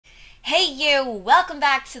Hey you, welcome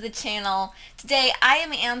back to the channel. Today I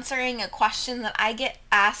am answering a question that I get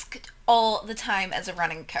asked all the time as a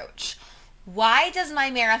running coach. Why does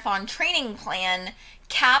my marathon training plan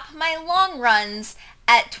cap my long runs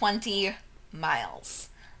at 20 miles?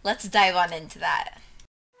 Let's dive on into that.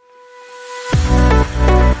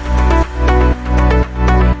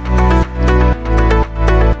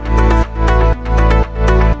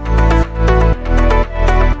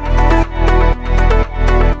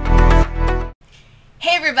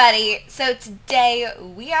 Hey everybody, so today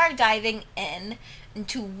we are diving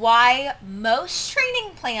into why most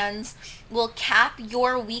training plans will cap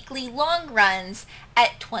your weekly long runs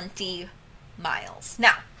at 20 miles.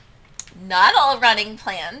 Now, not all running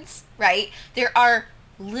plans, right? There are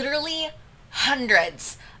literally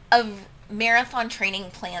hundreds of marathon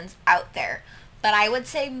training plans out there, but I would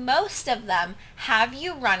say most of them have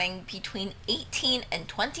you running between 18 and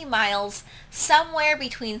 20 miles, somewhere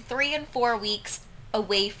between 3 and 4 weeks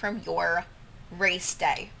away from your race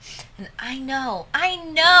day. And I know,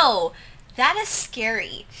 that is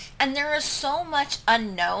scary. And there is so much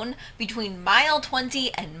unknown between mile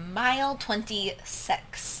 20 and mile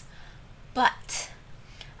 26. But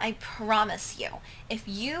I promise you, if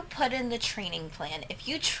you put in the training plan, if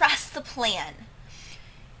you trust the plan,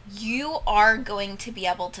 you are going to be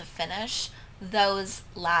able to finish those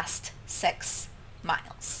last 6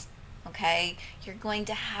 miles. Okay, you're going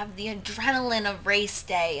to have the adrenaline of race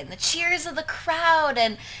day and the cheers of the crowd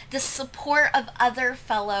and the support of other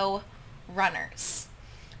fellow runners.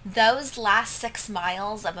 Those last 6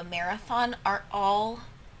 miles of a marathon are all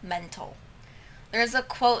mental. There's a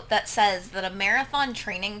quote that says that a marathon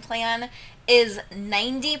training plan is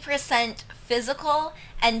 90% physical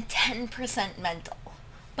and 10% mental.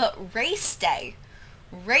 But race day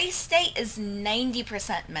is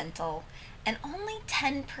 90% mental and only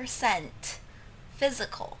 10%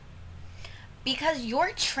 physical, because your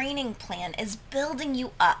training plan is building you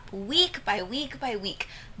up week by week by week,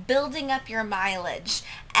 building up your mileage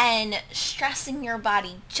and stressing your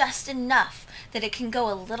body just enough that it can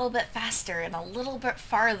go a little bit faster and a little bit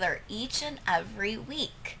farther each and every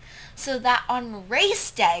week, so that on race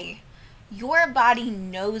day your body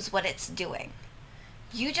knows what it's doing.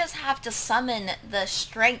 You just have to summon the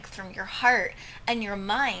strength from your heart and your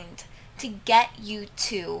mind to get you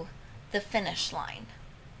to the finish line.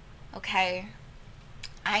 Okay?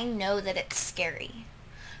 I know that it's scary,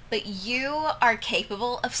 but you are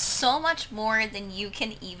capable of so much more than you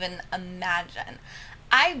can even imagine.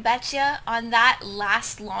 I bet you on that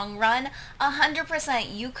last long run,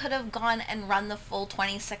 100% you could have gone and run the full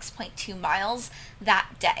 26.2 miles that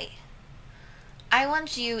day. I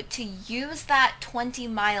want you to use that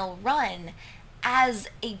 20-mile run as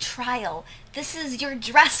a trial. This is your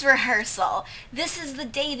dress rehearsal. This is the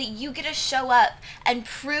day that you get to show up and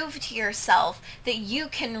prove to yourself that you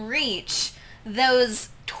can reach those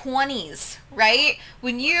 20s, right?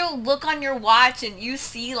 When you look on your watch and you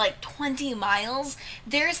see like 20 miles,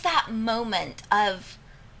 there's that moment of,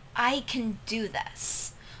 I can do this.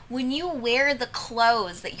 When you wear the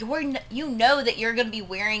clothes that you know that you're going to be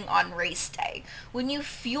wearing on race day, when you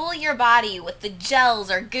fuel your body with the gels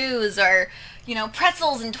or goos or,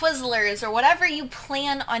 pretzels and Twizzlers or whatever you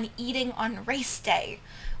plan on eating on race day,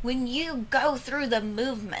 when you go through the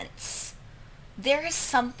movements, there is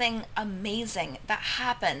something amazing that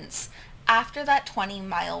happens after that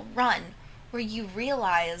 20-mile run, where you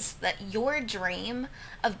realize that your dream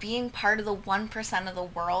of being part of the 1% of the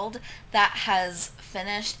world that has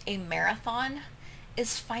finished a marathon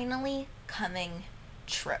is finally coming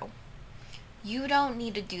true. You don't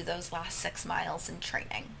need to do those last 6 miles in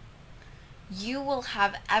training. You will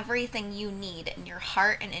have everything you need in your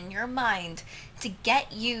heart and in your mind to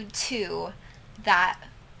get you to that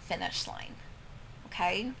finish line.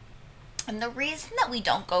 Okay? And the reason that we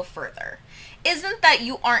don't go further isn't that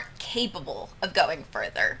you aren't capable of going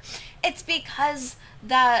further. It's because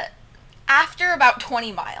that after about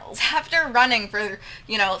 20 miles, after running for,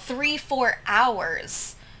 3-4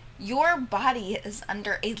 hours, your body is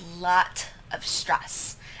under a lot of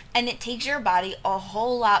stress. And it takes your body a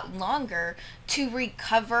whole lot longer to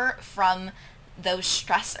recover from those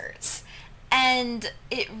stressors. And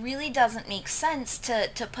it really doesn't make sense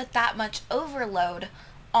to put that much overload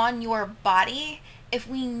on your body if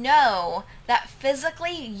we know that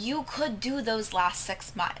physically you could do those last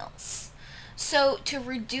 6 miles. So to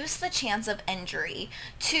reduce the chance of injury,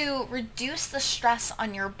 to reduce the stress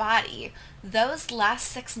on your body, those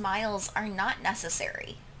last 6 miles are not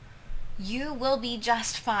necessary. You will be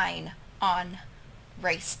just fine on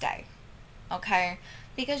race day. Okay?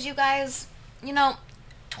 Because you guys,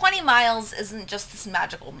 20 miles isn't just this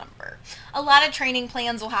magical number. A lot of training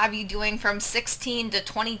plans will have you doing from 16 to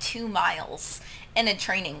 22 miles in a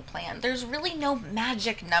training plan. There's really no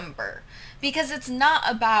magic number because it's not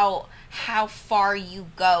about how far you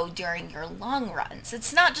go during your long runs.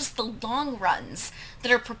 It's not just the long runs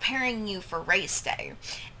that are preparing you for race day.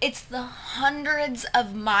 It's the hundreds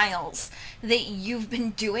of miles that you've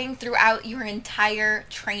been doing throughout your entire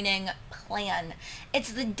training plan.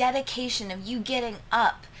 It's the dedication of you getting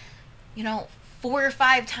up, 4 or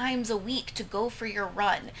 5 times a week to go for your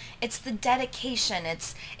run. It's the dedication,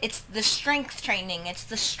 it's the strength training, it's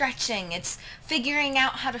the stretching, it's figuring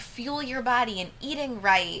out how to fuel your body and eating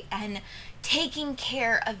right and taking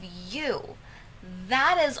care of you.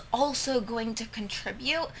 That is also going to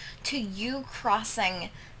contribute to you crossing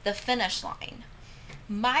the finish line.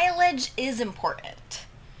 Mileage is important.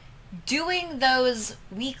 Doing those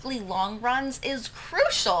weekly long runs is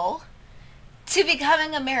crucial to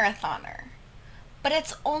becoming a marathoner. But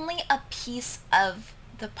it's only a piece of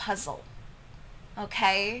the puzzle,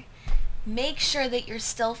 okay? Make sure that you're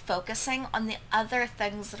still focusing on the other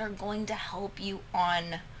things that are going to help you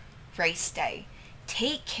on race day.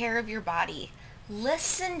 Take care of your body.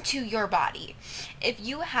 Listen to your body. If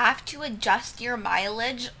you have to adjust your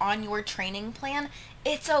mileage on your training plan,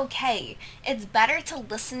 it's okay. It's better to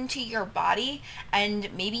listen to your body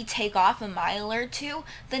and maybe take off a mile or two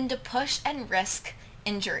than to push and risk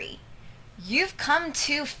injury. You've come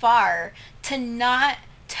too far to not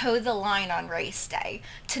toe the line on race day,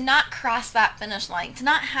 to not cross that finish line, to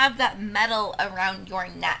not have that medal around your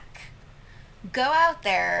neck. Go out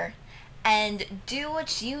there and do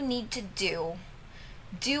what you need to do.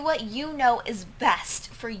 Do what you know is best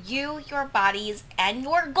for you, your bodies, and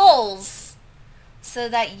your goals so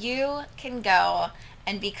that you can go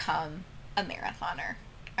and become a marathoner.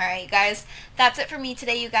 All right, guys, that's it for me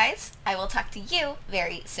today, you guys. I will talk to you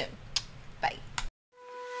very soon.